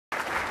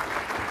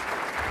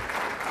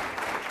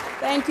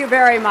Thank you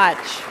very much.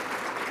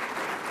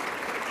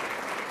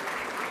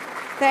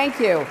 Thank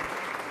you.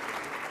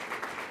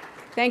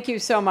 Thank you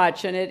so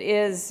much, and it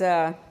is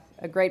a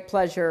great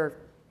pleasure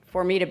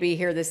for me to be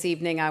here this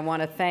evening. I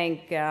want to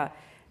thank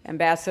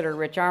Ambassador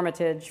Rich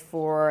Armitage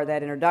for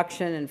that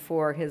introduction and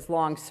for his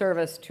long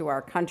service to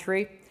our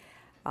country.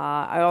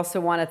 I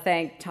also want to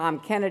thank Tom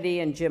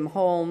Kennedy and Jim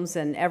Holmes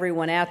and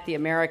everyone at the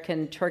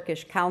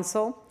American-Turkish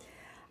Council.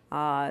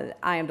 I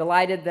am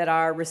delighted that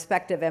our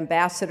respective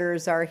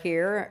ambassadors are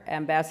here,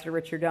 Ambassador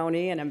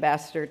Richardoni and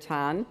Ambassador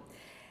Tan.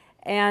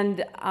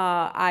 And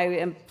I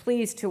am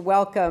pleased to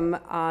welcome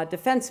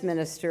Defense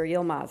Minister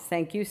Yilmaz.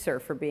 Thank you, sir,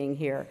 for being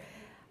here.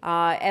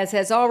 As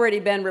has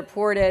already been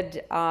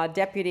reported,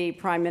 Deputy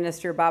Prime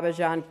Minister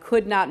Babacan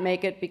could not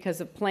make it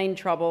because of plane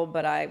trouble,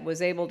 but I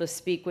was able to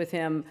speak with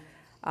him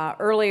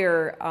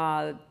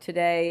earlier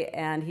today,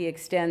 and he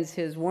extends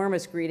his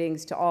warmest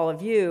greetings to all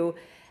of you.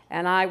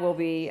 And I will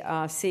be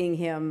seeing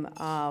him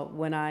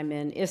when I'm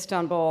in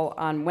Istanbul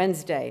on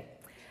Wednesday.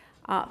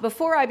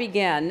 Before I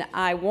begin,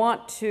 I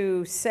want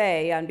to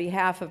say on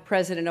behalf of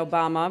President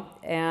Obama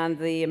and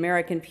the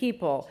American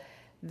people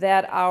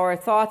that our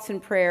thoughts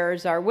and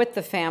prayers are with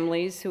the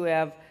families who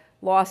have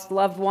lost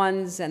loved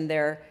ones and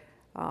their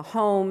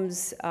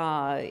homes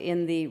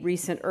in the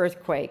recent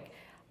earthquake,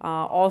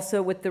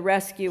 also with the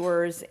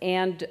rescuers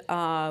and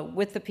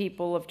with the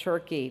people of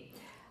Turkey.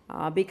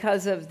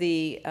 Because of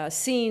the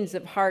scenes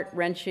of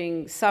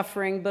heart-wrenching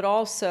suffering, but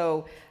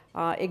also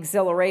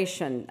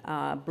exhilaration,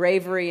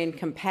 bravery and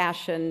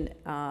compassion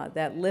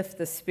that lift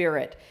the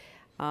spirit.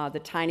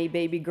 The tiny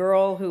baby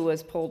girl who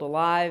was pulled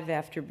alive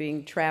after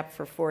being trapped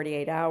for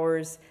 48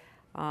 hours,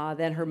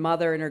 then her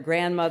mother and her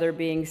grandmother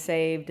being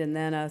saved, and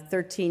then a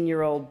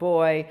 13-year-old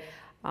boy.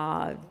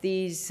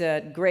 These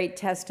great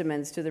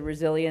testaments to the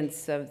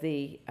resilience of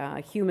the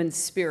human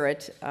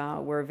spirit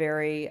were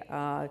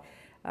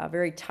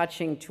very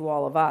touching to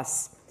all of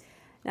us.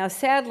 Now,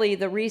 sadly,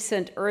 the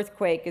recent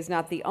earthquake is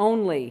not the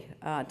only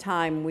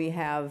time we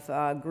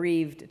have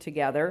grieved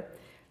together.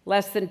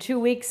 Less than 2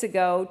 weeks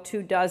ago,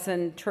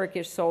 24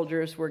 Turkish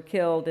soldiers were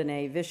killed in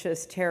a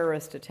vicious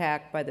terrorist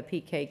attack by the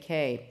PKK.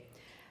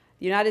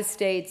 The United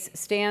States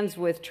stands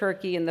with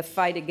Turkey in the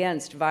fight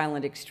against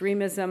violent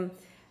extremism,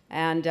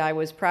 and I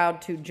was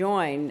proud to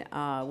join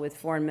with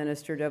Foreign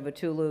Minister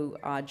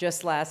Davutoglu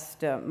just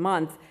last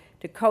month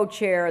to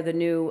co-chair the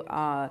new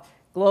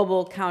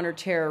Global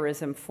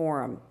Counterterrorism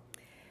Forum.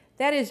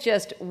 That is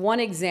just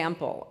one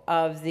example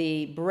of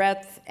the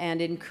breadth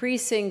and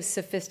increasing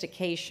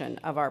sophistication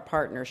of our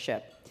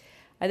partnership.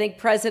 I think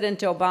President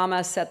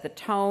Obama set the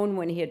tone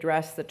when he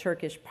addressed the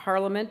Turkish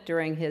parliament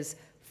during his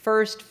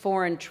first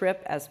foreign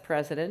trip as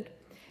president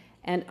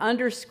and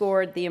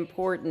underscored the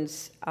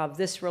importance of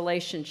this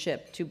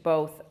relationship to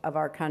both of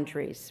our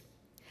countries.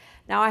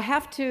 Now, I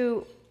have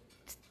to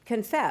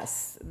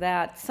confess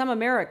that some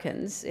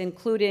Americans,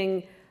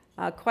 including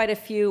quite a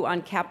few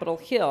on Capitol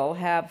Hill,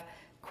 have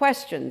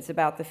questions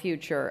about the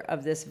future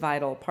of this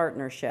vital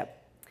partnership.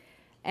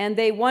 And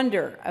they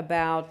wonder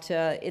about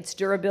its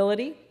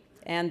durability,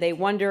 and they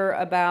wonder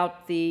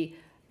about the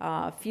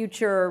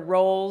future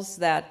roles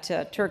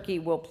that Turkey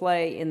will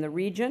play in the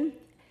region.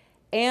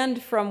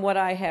 And from what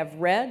I have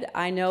read,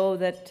 I know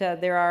that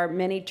there are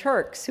many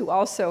Turks who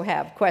also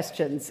have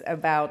questions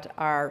about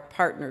our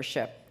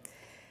partnership.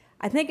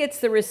 I think it's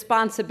the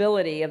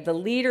responsibility of the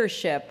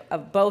leadership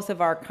of both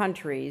of our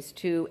countries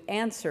to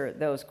answer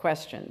those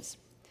questions.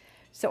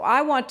 So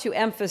I want to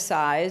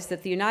emphasize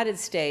that the United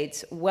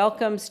States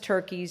welcomes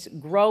Turkey's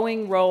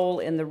growing role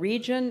in the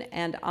region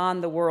and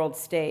on the world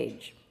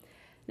stage.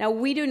 Now,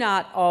 we do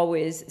not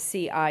always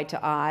see eye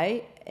to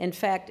eye. In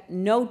fact,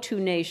 no two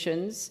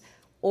nations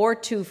or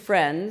two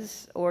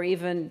friends or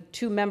even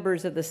two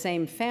members of the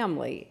same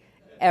family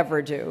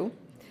ever do.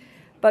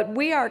 But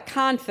we are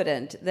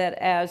confident that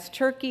as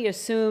Turkey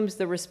assumes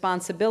the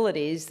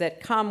responsibilities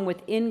that come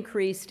with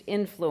increased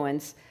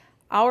influence,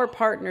 our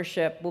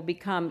partnership will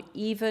become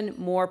even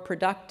more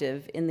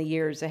productive in the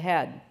years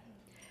ahead.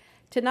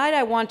 Tonight,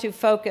 I want to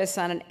focus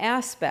on an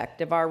aspect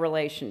of our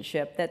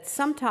relationship that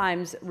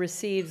sometimes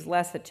receives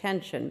less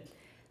attention,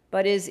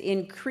 but is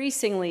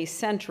increasingly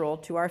central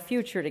to our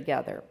future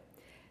together.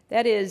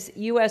 That is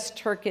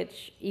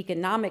U.S.-Turkish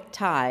economic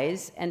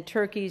ties and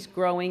Turkey's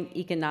growing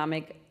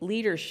economic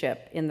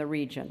leadership in the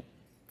region.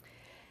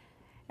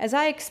 As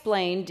I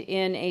explained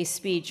in a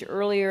speech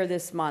earlier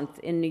this month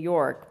in New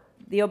York,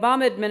 the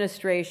Obama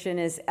administration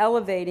is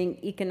elevating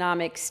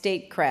economic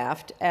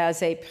statecraft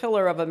as a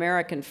pillar of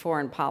American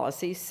foreign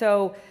policy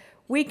so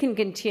we can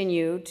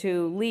continue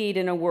to lead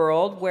in a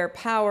world where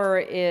power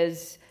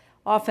is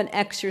often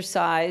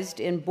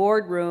exercised in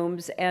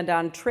boardrooms and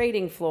on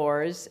trading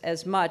floors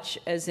as much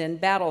as in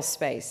battle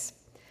space.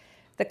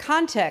 The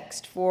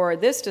context for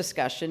this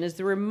discussion is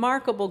the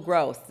remarkable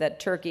growth that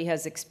Turkey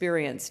has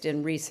experienced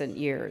in recent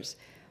years.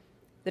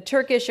 The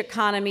Turkish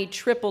economy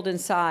tripled in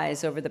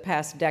size over the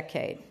past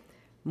decade.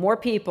 More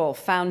people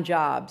found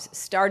jobs,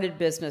 started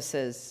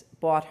businesses,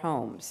 bought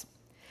homes.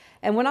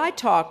 And when I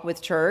talk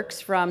with Turks,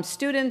 from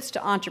students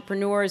to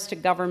entrepreneurs to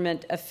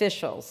government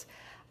officials,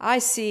 I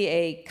see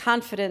a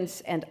confidence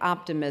and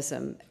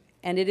optimism,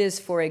 and it is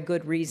for a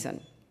good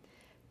reason.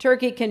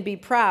 Turkey can be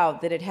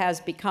proud that it has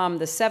become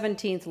the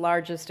 17th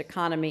largest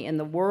economy in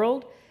the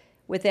world,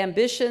 with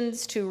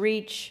ambitions to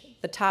reach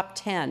the top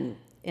 10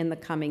 in the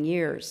coming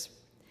years.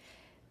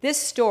 This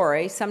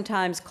story,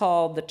 sometimes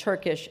called the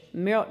Turkish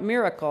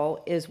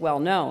miracle, is well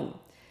known,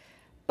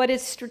 but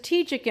its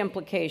strategic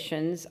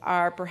implications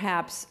are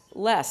perhaps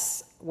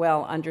less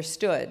well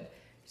understood.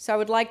 So I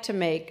would like to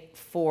make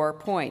 4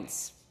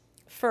 points.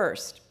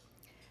 First,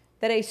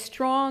 that a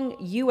strong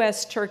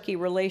U.S.-Turkey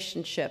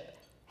relationship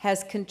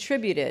has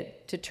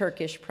contributed to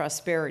Turkish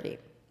prosperity.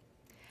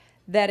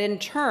 That in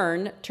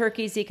turn,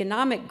 Turkey's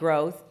economic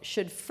growth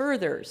should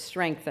further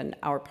strengthen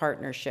our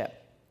partnership.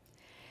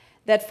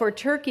 That for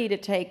Turkey to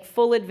take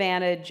full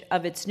advantage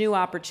of its new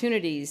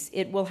opportunities,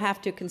 it will have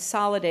to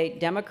consolidate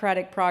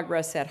democratic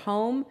progress at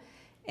home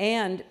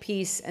and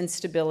peace and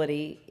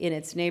stability in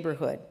its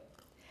neighborhood.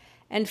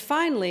 And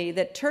finally,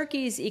 that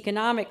Turkey's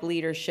economic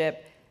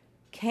leadership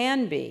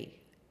can be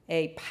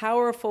a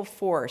powerful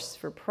force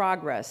for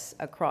progress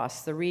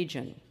across the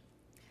region.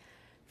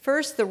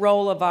 First, the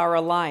role of our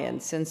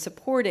alliance in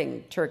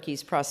supporting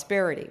Turkey's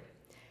prosperity.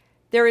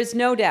 There is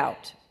no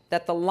doubt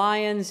that the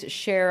lion's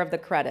share of the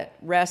credit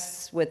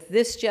rests with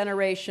this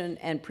generation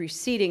and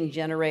preceding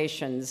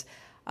generations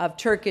of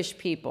Turkish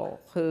people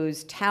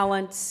whose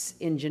talents,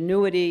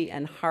 ingenuity,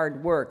 and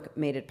hard work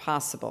made it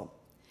possible.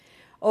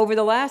 Over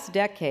the last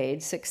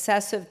decade,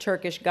 successive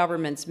Turkish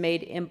governments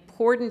made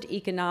important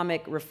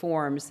economic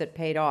reforms that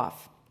paid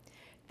off.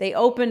 They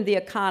opened the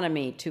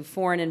economy to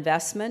foreign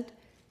investment,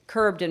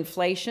 curbed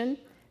inflation,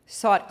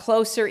 sought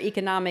closer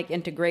economic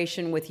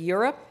integration with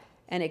Europe,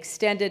 and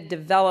extended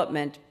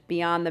development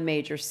beyond the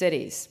major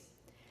cities.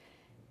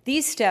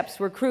 These steps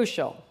were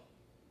crucial,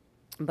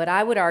 but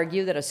I would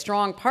argue that a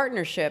strong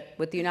partnership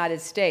with the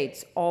United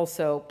States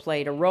also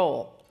played a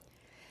role.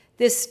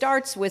 This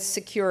starts with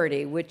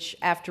security, which,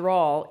 after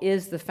all,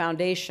 is the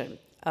foundation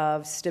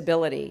of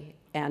stability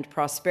and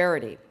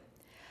prosperity.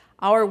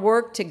 Our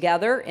work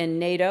together in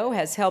NATO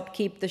has helped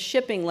keep the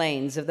shipping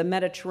lanes of the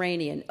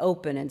Mediterranean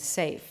open and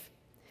safe.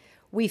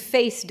 We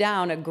faced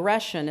down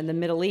aggression in the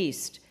Middle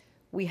East.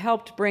 We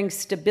helped bring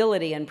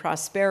stability and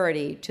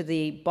prosperity to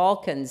the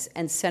Balkans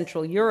and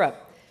Central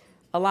Europe,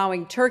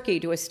 allowing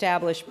Turkey to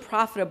establish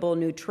profitable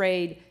new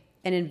trade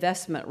and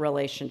investment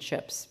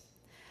relationships.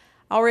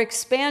 Our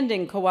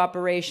expanding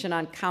cooperation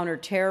on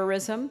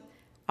counterterrorism,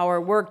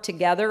 our work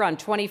together on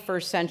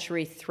 21st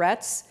century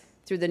threats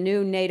through the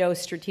new NATO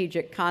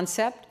strategic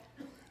concept,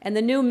 and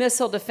the new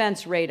missile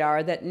defense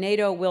radar that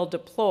NATO will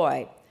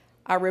deploy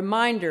are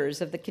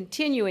reminders of the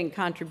continuing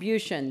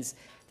contributions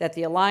that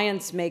the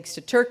alliance makes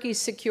to Turkey's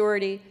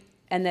security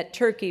and that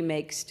Turkey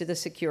makes to the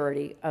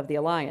security of the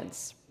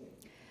alliance.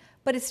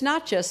 But it's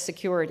not just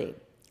security.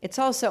 It's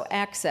also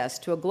access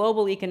to a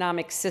global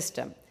economic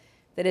system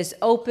that is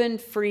open,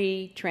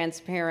 free,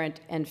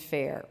 transparent, and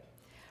fair,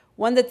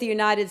 one that the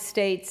United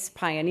States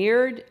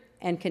pioneered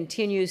and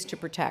continues to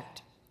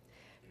protect.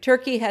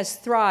 Turkey has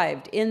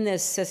thrived in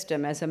this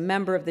system as a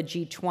member of the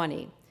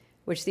G20,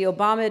 which the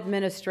Obama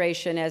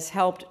administration has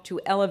helped to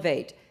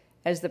elevate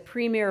as the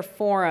premier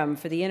forum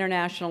for the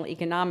international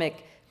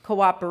economic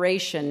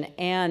cooperation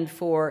and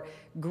for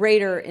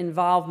greater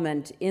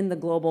involvement in the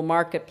global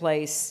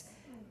marketplace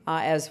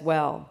as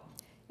well.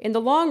 In the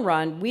long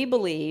run, we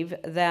believe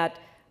that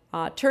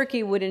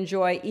Turkey would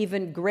enjoy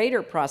even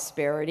greater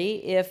prosperity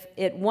if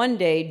it one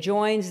day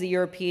joins the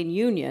European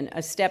Union,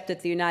 a step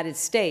that the United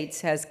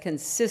States has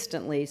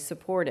consistently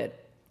supported.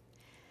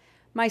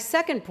 My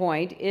second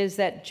point is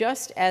that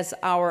just as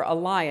our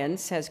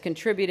alliance has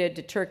contributed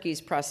to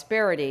Turkey's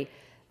prosperity,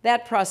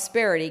 that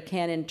prosperity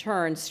can in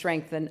turn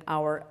strengthen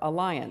our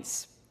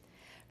alliance.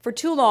 For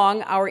too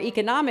long, our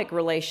economic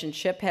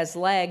relationship has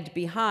lagged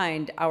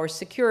behind our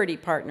security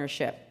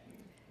partnership,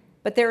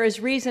 but there is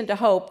reason to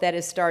hope that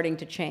is starting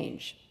to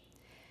change.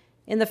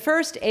 In the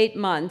first 8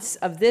 months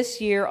of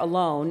this year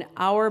alone,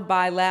 our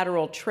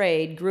bilateral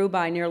trade grew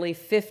by nearly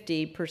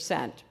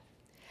 50%.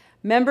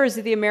 Members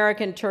of the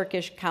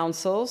American-Turkish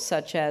Council,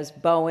 such as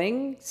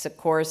Boeing,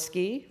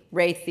 Sikorsky,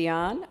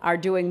 Raytheon, are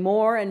doing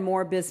more and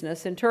more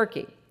business in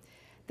Turkey.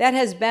 That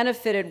has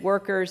benefited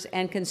workers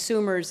and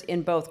consumers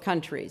in both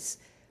countries,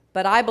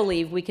 but I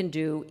believe we can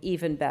do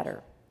even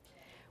better.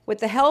 With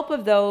the help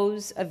of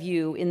those of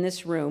you in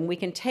this room, we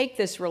can take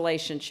this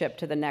relationship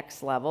to the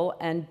next level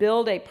and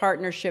build a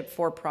partnership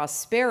for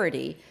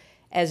prosperity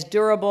as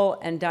durable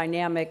and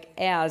dynamic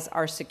as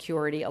our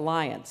security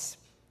alliance.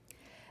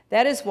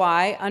 That is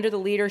why, under the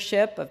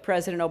leadership of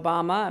President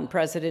Obama and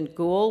President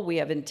Gül, we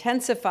have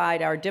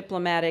intensified our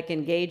diplomatic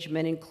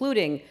engagement,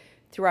 including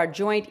through our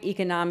Joint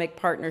Economic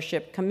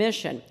Partnership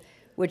Commission,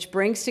 which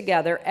brings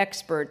together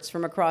experts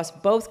from across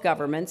both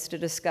governments to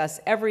discuss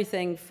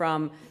everything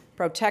from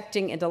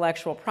protecting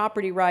intellectual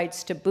property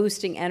rights to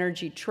boosting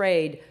energy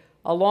trade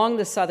along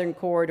the southern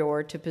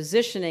corridor to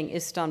positioning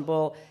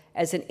Istanbul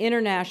as an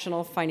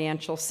international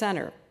financial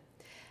center.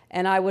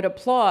 And I would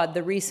applaud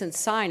the recent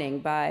signing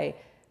by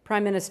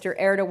Prime Minister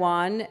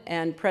Erdogan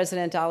and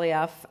President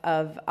Aliyev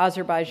of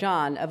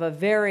Azerbaijan of a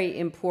very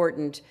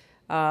important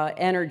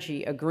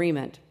energy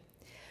agreement.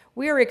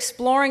 We are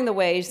exploring the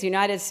ways the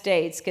United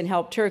States can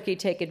help Turkey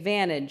take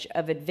advantage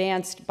of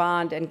advanced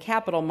bond and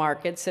capital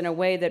markets in a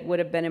way that would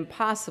have been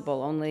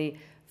impossible only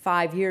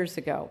 5 years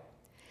ago.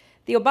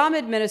 The Obama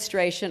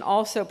administration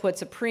also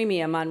puts a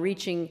premium on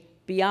reaching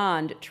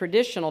beyond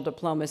traditional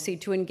diplomacy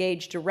to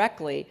engage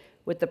directly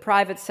with the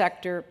private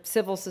sector,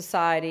 civil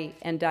society,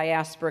 and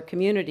diaspora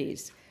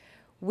communities.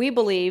 We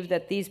believe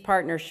that these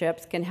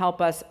partnerships can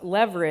help us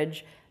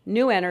leverage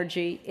new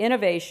energy,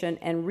 innovation,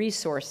 and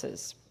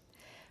resources.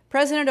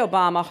 President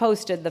Obama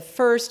hosted the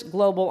first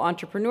Global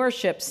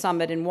Entrepreneurship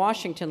Summit in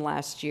Washington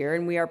last year,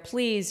 and we are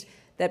pleased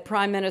that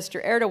Prime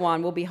Minister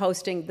Erdogan will be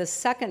hosting the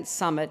second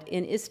summit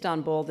in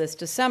Istanbul this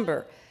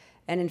December.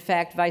 And in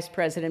fact, Vice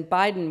President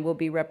Biden will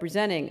be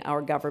representing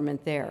our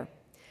government there.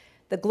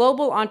 The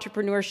Global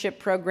Entrepreneurship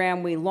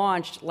Program we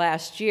launched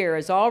last year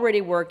is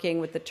already working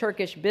with the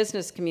Turkish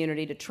business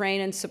community to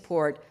train and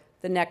support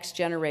the next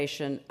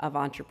generation of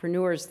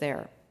entrepreneurs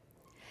there.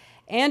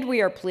 And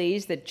we are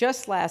pleased that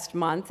just last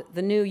month,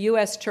 the new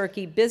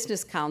U.S.-Turkey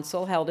Business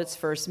Council held its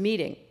first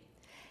meeting.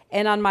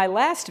 And on my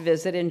last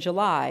visit in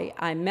July,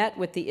 I met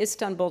with the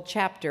Istanbul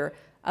chapter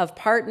of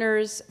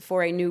Partners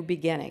for a New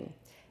Beginning,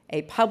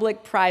 a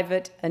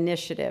public-private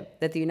initiative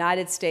that the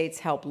United States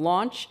helped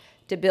launch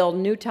to build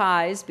new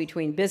ties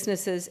between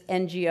businesses,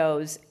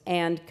 NGOs,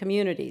 and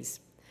communities.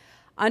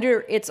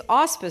 Under its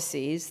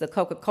auspices, the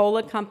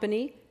Coca-Cola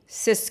Company,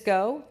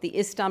 Cisco, the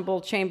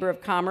Istanbul Chamber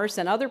of Commerce,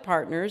 and other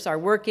partners are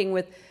working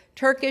with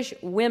Turkish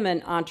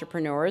women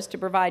entrepreneurs to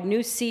provide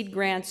new seed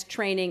grants,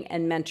 training,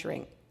 and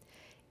mentoring.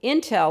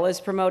 Intel is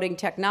promoting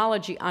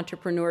technology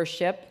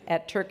entrepreneurship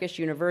at Turkish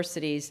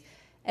universities,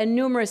 and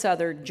numerous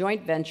other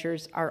joint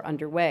ventures are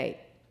underway.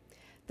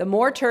 The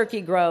more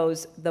Turkey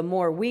grows, the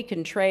more we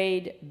can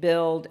trade,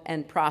 build,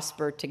 and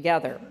prosper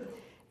together.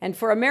 And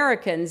for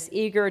Americans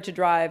eager to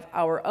drive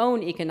our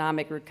own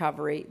economic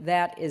recovery,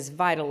 that is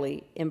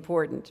vitally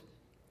important.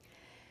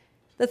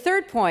 The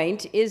third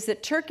point is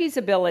that Turkey's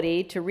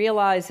ability to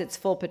realize its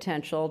full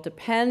potential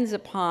depends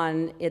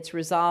upon its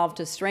resolve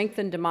to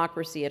strengthen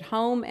democracy at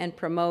home and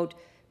promote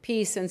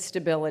peace and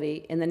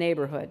stability in the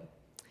neighborhood.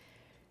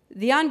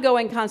 The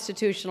ongoing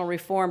constitutional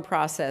reform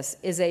process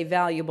is a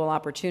valuable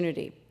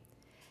opportunity.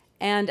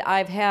 And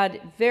I've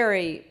had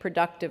very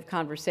productive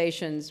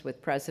conversations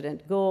with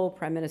President Gül,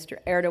 Prime Minister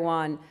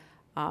Erdogan,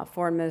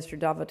 Foreign Minister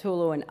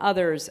Davutoglu, and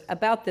others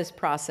about this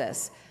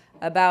process,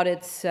 about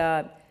its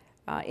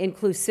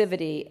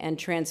inclusivity and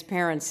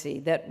transparency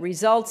that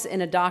results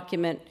in a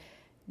document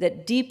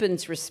that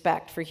deepens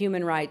respect for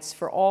human rights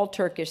for all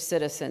Turkish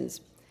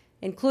citizens,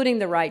 including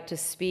the right to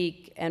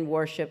speak and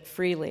worship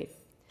freely.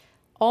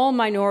 All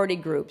minority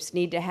groups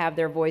need to have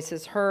their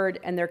voices heard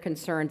and their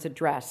concerns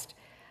addressed.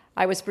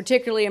 I was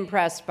particularly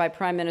impressed by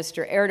Prime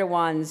Minister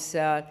Erdogan's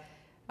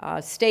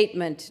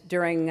statement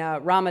during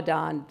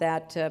Ramadan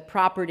that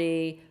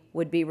property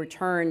would be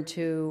returned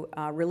to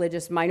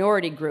religious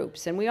minority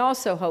groups. And we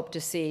also hope to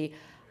see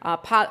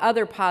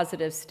other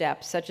positive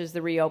steps, such as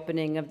the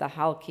reopening of the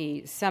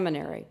Halki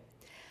Seminary.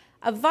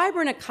 A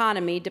vibrant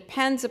economy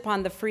depends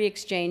upon the free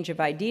exchange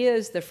of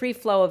ideas, the free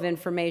flow of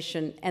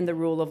information, and the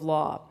rule of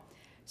law.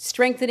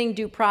 Strengthening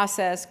due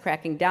process,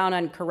 cracking down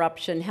on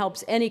corruption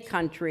helps any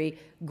country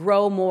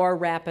grow more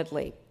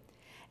rapidly,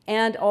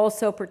 and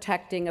also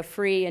protecting a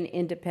free and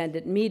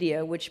independent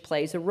media, which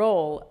plays a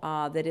role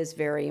that is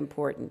very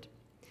important.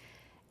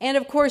 And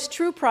of course,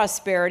 true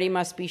prosperity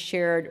must be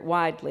shared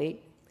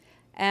widely.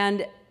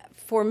 And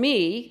for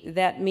me,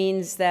 that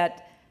means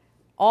that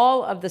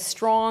all of the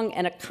strong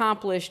and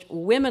accomplished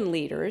women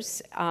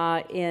leaders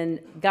in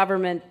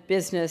government,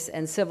 business,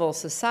 and civil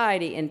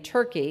society in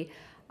Turkey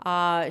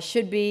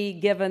should be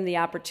given the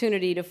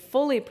opportunity to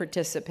fully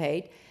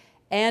participate,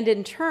 and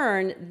in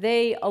turn,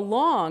 they,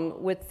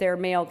 along with their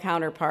male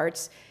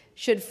counterparts,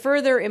 should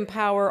further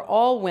empower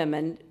all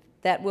women.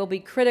 That will be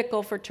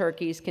critical for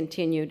Turkey's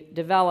continued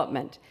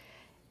development.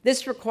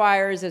 This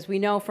requires, as we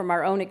know from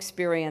our own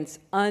experience,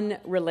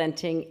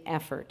 unrelenting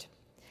effort.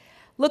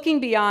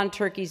 Looking beyond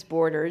Turkey's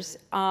borders,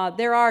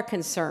 there are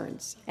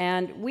concerns,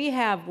 and we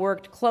have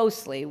worked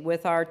closely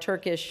with our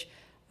Turkish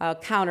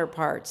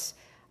counterparts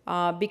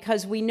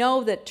because we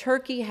know that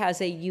Turkey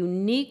has a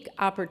unique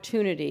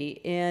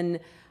opportunity in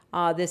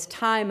this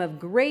time of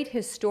great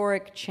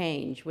historic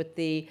change with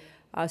the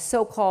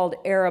so-called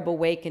Arab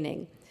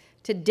awakening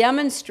to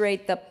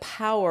demonstrate the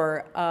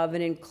power of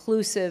an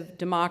inclusive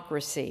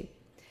democracy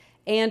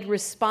and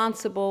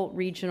responsible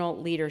regional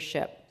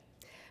leadership.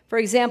 For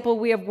example,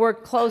 we have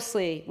worked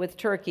closely with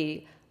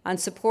Turkey on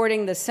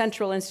supporting the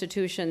central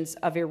institutions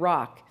of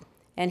Iraq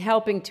and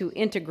helping to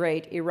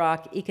integrate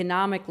Iraq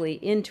economically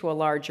into a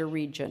larger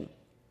region.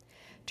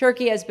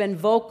 Turkey has been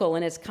vocal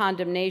in its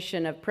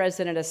condemnation of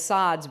President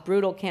Assad's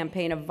brutal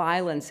campaign of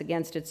violence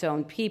against its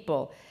own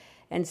people,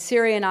 and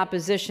Syrian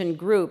opposition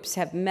groups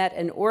have met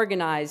and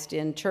organized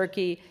in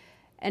Turkey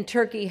and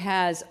Turkey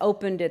has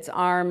opened its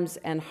arms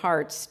and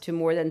hearts to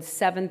more than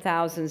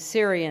 7,000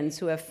 Syrians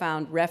who have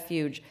found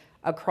refuge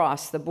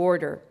across the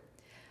border.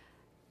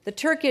 The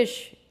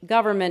Turkish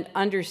government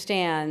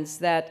understands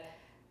that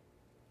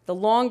the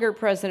longer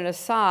President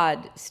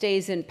Assad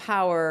stays in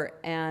power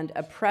and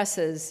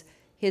oppresses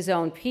his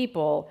own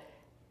people,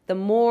 the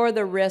more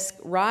the risk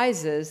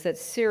rises that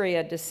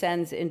Syria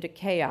descends into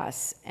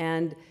chaos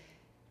and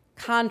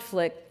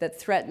conflict that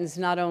threatens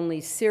not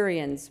only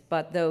Syrians,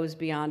 but those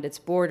beyond its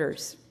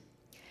borders.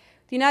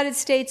 The United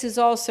States is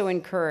also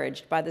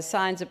encouraged by the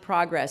signs of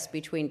progress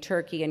between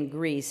Turkey and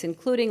Greece,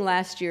 including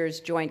last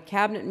year's joint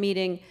cabinet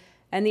meeting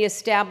and the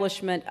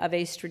establishment of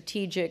a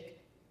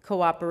strategic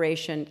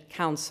cooperation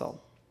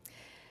council.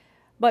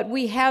 But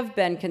we have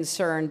been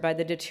concerned by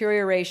the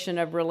deterioration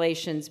of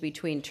relations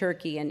between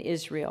Turkey and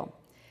Israel.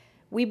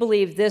 We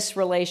believe this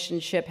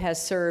relationship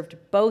has served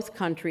both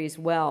countries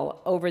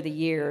well over the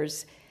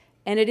years,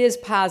 and it is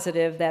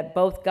positive that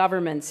both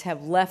governments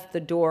have left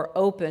the door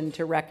open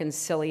to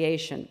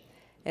reconciliation.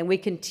 And we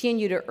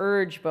continue to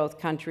urge both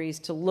countries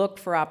to look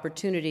for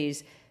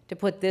opportunities to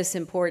put this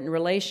important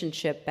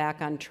relationship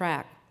back on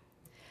track.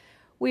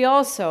 We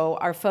also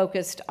are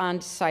focused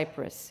on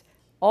Cyprus.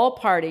 All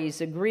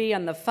parties agree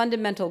on the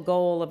fundamental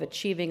goal of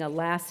achieving a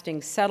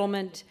lasting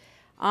settlement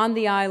on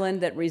the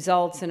island that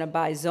results in a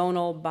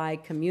bizonal,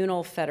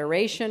 bicommunal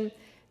federation.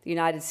 The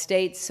United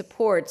States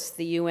supports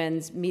the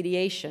UN's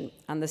mediation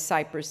on the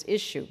Cyprus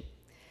issue.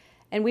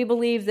 And we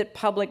believe that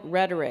public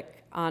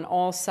rhetoric on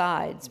all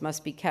sides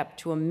must be kept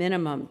to a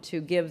minimum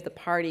to give the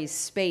parties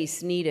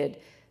space needed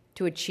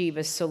to achieve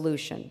a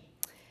solution.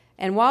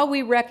 And while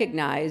we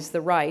recognize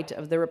the right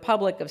of the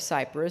Republic of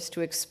Cyprus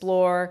to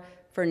explore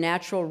for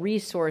natural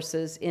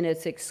resources in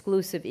its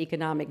exclusive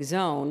economic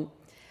zone,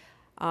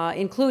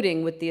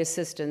 including with the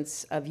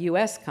assistance of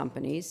U.S.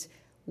 companies,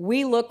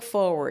 we look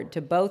forward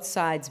to both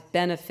sides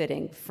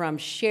benefiting from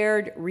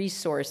shared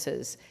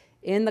resources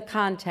in the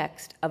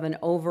context of an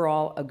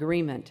overall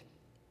agreement.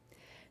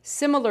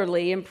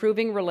 Similarly,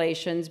 improving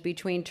relations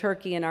between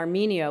Turkey and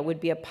Armenia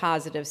would be a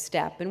positive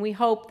step, and we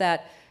hope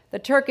that the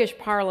Turkish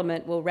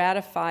parliament will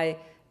ratify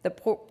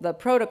the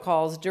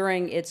protocols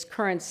during its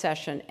current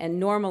session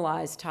and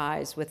normalize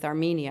ties with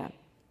Armenia.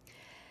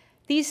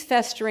 These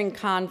festering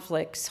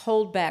conflicts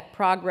hold back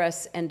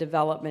progress and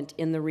development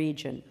in the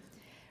region.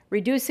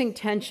 Reducing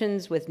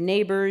tensions with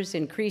neighbors,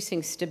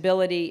 increasing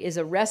stability is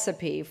a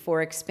recipe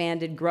for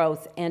expanded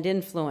growth and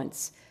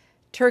influence.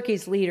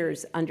 Turkey's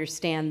leaders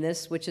understand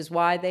this, which is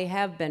why they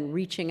have been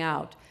reaching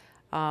out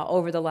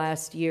over the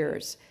last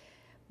years.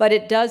 But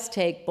it does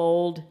take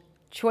bold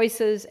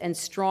choices and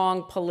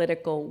strong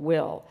political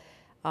will,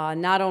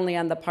 not only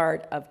on the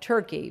part of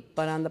Turkey,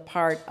 but on the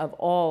part of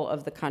all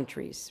of the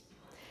countries.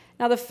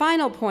 Now, the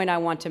final point I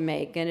want to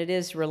make, and it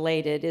is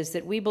related, is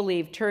that we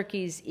believe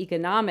Turkey's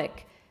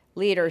economic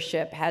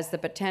leadership has the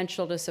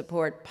potential to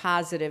support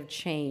positive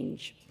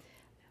change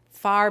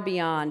far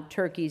beyond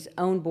Turkey's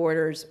own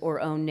borders or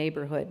own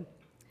neighborhood.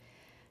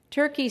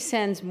 Turkey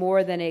sends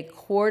more than a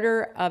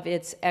quarter of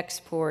its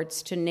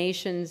exports to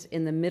nations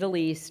in the Middle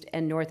East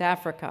and North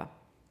Africa.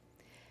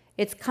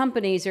 Its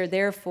companies are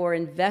therefore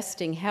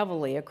investing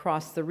heavily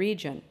across the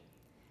region.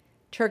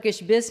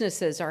 Turkish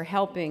businesses are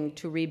helping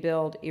to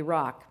rebuild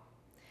Iraq.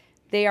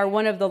 They are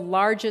one of the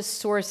largest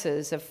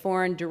sources of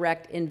foreign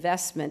direct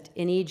investment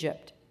in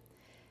Egypt.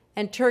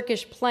 And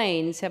Turkish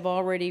planes have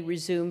already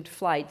resumed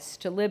flights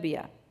to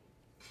Libya.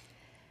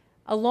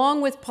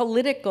 Along with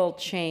political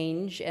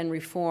change and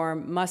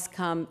reform must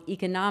come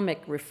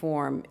economic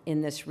reform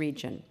in this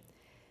region.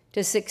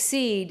 To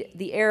succeed,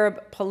 the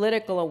Arab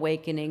political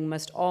awakening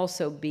must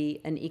also be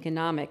an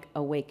economic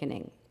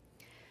awakening.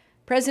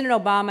 President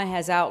Obama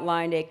has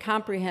outlined a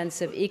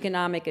comprehensive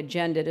economic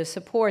agenda to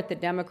support the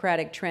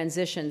democratic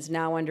transitions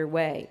now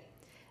underway,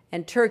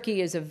 and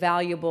Turkey is a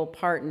valuable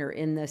partner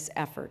in this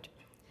effort.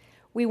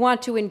 We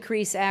want to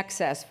increase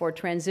access for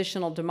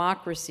transitional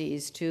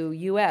democracies to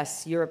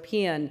U.S.,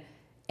 European,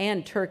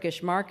 and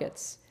Turkish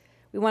markets.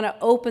 We want to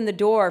open the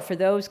door for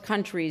those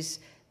countries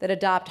that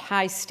adopt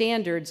high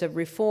standards of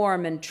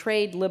reform and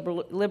trade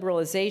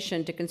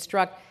liberalization to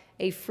construct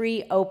a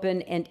free,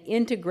 open, and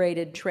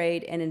integrated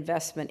trade and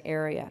investment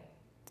area.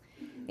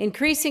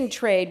 Increasing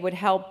trade would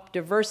help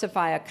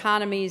diversify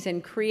economies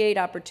and create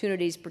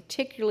opportunities,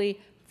 particularly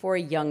for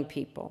young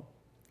people.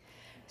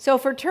 So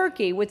for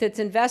Turkey, with its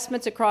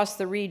investments across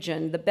the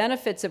region, the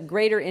benefits of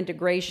greater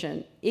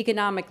integration,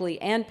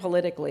 economically and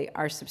politically,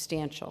 are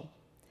substantial.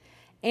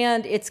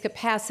 And its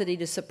capacity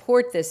to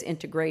support this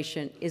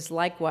integration is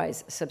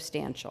likewise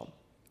substantial.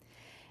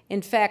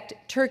 In fact,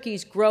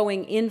 Turkey's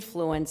growing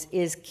influence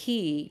is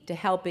key to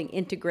helping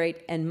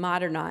integrate and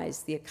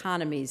modernize the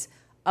economies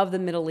of the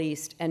Middle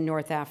East and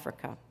North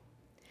Africa.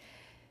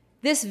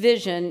 This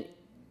vision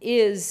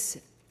is,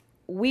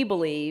 we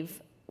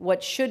believe,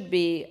 what should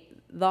be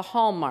the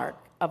hallmark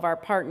of our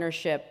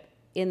partnership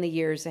in the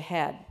years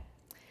ahead.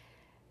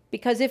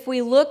 Because if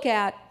we look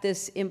at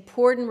this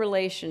important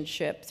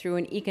relationship through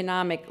an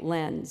economic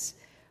lens,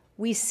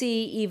 we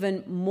see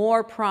even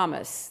more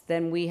promise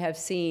than we have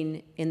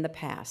seen in the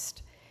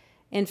past.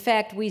 In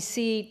fact, we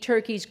see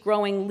Turkey's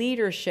growing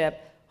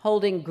leadership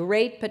holding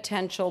great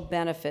potential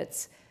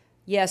benefits.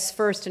 Yes,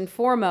 first and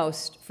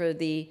foremost for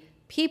the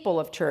people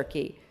of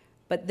Turkey,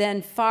 but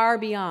then far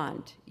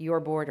beyond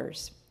your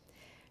borders.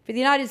 For the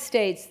United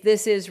States,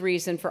 this is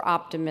reason for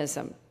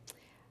optimism.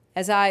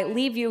 As I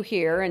leave you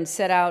here and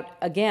set out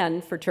again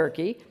for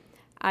Turkey,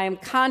 I am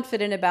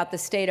confident about the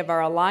state of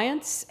our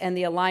alliance and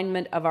the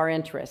alignment of our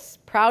interests,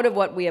 proud of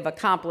what we have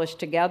accomplished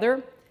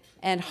together,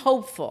 and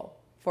hopeful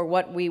for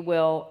what we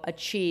will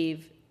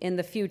achieve in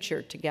the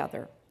future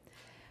together.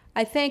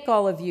 I thank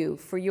all of you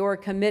for your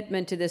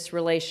commitment to this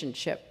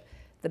relationship.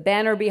 The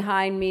banner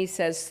behind me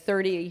says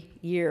 30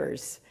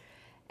 years,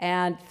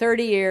 and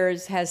 30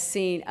 years has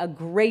seen a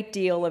great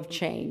deal of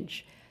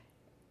change,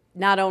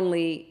 not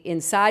only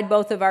inside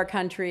both of our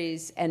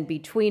countries and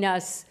between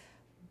us,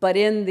 but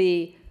in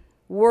the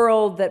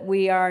world that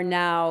we are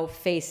now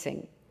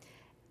facing.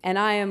 And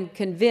I am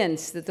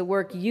convinced that the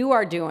work you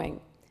are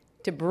doing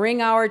to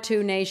bring our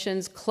two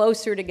nations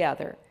closer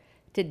together,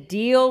 to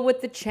deal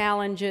with the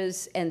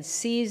challenges and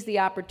seize the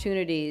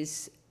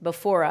opportunities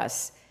before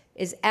us,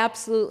 is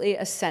absolutely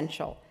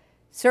essential,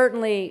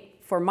 certainly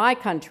for my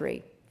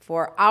country,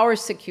 for our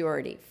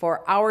security,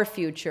 for our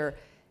future,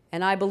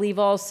 and I believe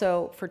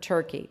also for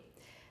Turkey.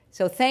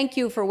 So thank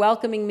you for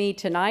welcoming me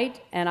tonight,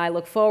 and I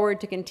look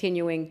forward to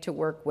continuing to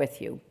work with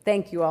you.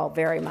 Thank you all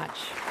very much.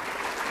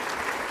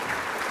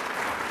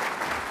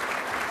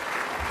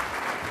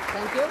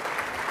 Thank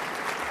you.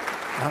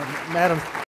 Madam